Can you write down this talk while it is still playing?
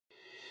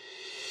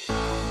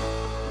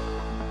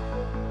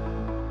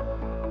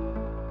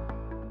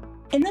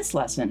In this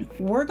lesson,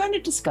 we're going to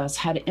discuss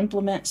how to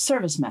implement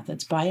service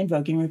methods by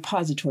invoking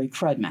repository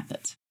CRUD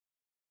methods.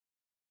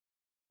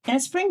 In a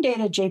Spring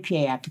Data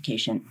JPA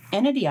application,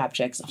 entity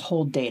objects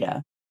hold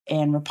data,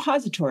 and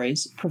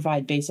repositories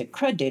provide basic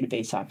CRUD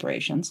database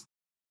operations,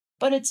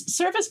 but it's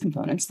service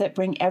components that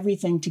bring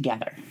everything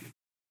together.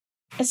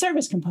 A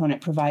service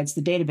component provides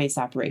the database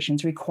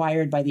operations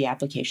required by the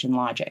application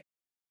logic.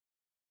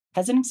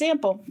 As an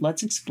example,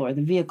 let's explore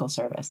the vehicle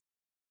service.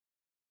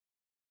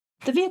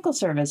 The vehicle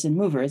service in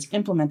Mover is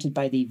implemented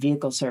by the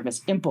vehicle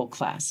service impl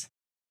class.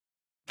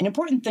 An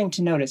important thing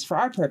to notice for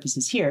our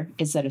purposes here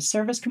is that a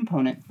service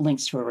component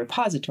links to a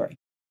repository.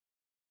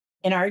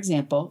 In our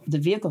example, the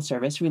vehicle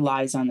service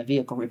relies on the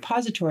vehicle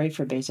repository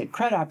for basic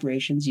CRUD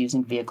operations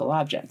using vehicle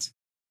objects.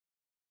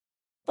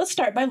 Let's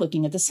start by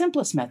looking at the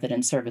simplest method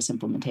in service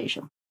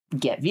implementation,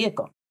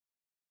 getVehicle.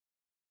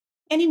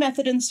 Any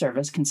method in the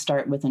service can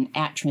start with an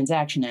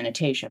 @transaction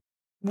annotation.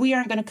 We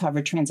aren't going to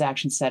cover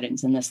transaction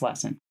settings in this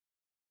lesson.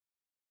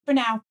 For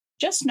now,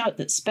 just note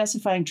that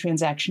specifying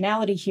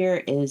transactionality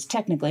here is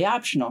technically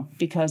optional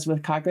because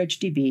with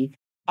CockroachDB,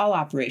 all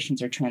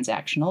operations are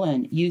transactional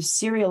and use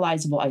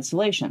serializable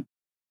isolation,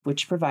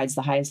 which provides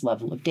the highest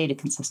level of data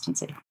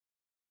consistency.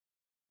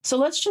 So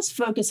let's just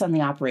focus on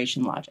the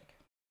operation logic.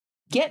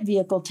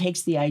 getVehicle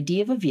takes the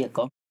ID of a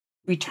vehicle,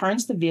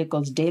 returns the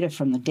vehicle's data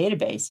from the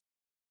database,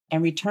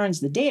 and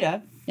returns the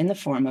data in the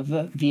form of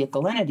a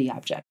vehicle entity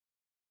object.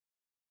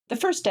 The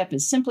first step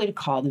is simply to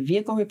call the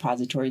vehicle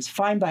repository's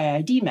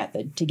findById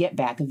method to get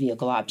back a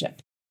vehicle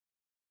object.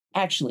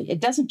 Actually, it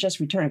doesn't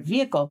just return a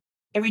vehicle,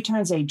 it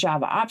returns a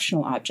Java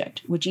optional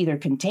object, which either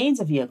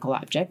contains a vehicle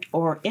object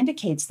or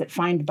indicates that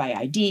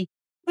findById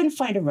couldn't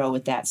find a row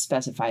with that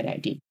specified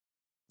ID.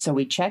 So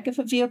we check if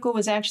a vehicle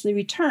was actually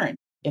returned.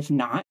 If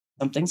not,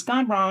 something's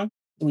gone wrong,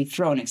 so we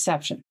throw an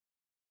exception.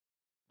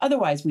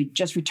 Otherwise, we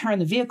just return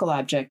the vehicle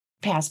object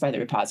passed by the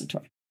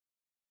repository.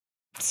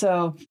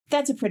 So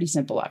that's a pretty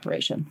simple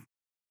operation.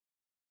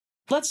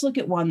 Let's look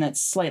at one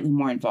that's slightly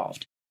more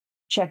involved.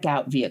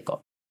 CheckOutVehicle.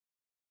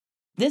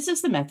 This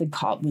is the method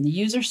called when the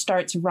user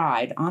starts a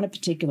ride on a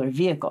particular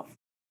vehicle.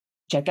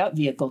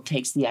 CheckOutVehicle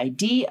takes the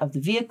ID of the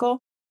vehicle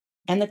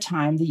and the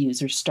time the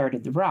user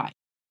started the ride.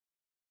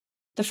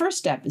 The first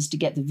step is to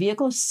get the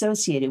vehicle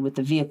associated with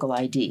the vehicle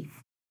ID.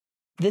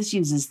 This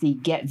uses the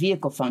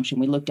getVehicle function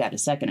we looked at a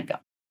second ago.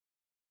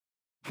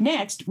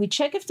 Next, we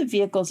check if the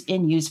vehicle's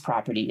in-use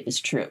property is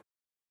true.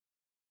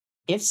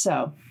 If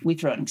so, we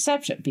throw an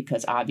exception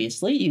because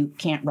obviously you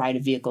can't ride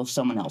a vehicle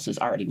someone else is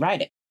already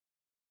riding.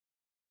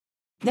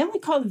 Then we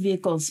call the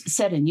vehicle's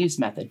setInUse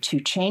method to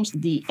change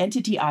the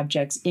entity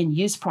object's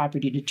in-use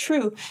property to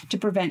true to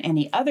prevent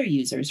any other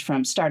users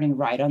from starting a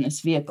ride on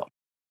this vehicle.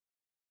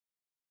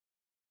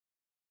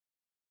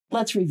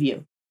 Let's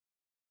review.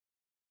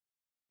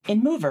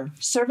 In Mover,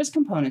 service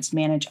components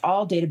manage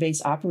all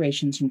database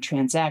operations and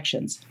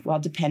transactions, while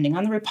depending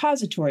on the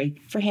repository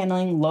for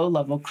handling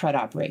low-level CRUD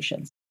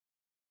operations.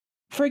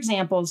 For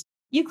examples,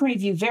 you can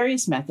review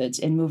various methods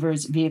in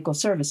Mover's vehicle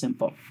service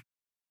impl,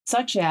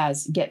 such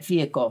as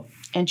getVehicle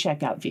and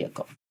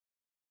CheckOutVehicle.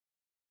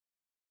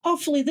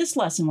 Hopefully, this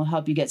lesson will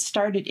help you get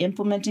started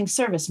implementing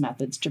service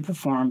methods to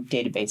perform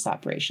database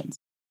operations.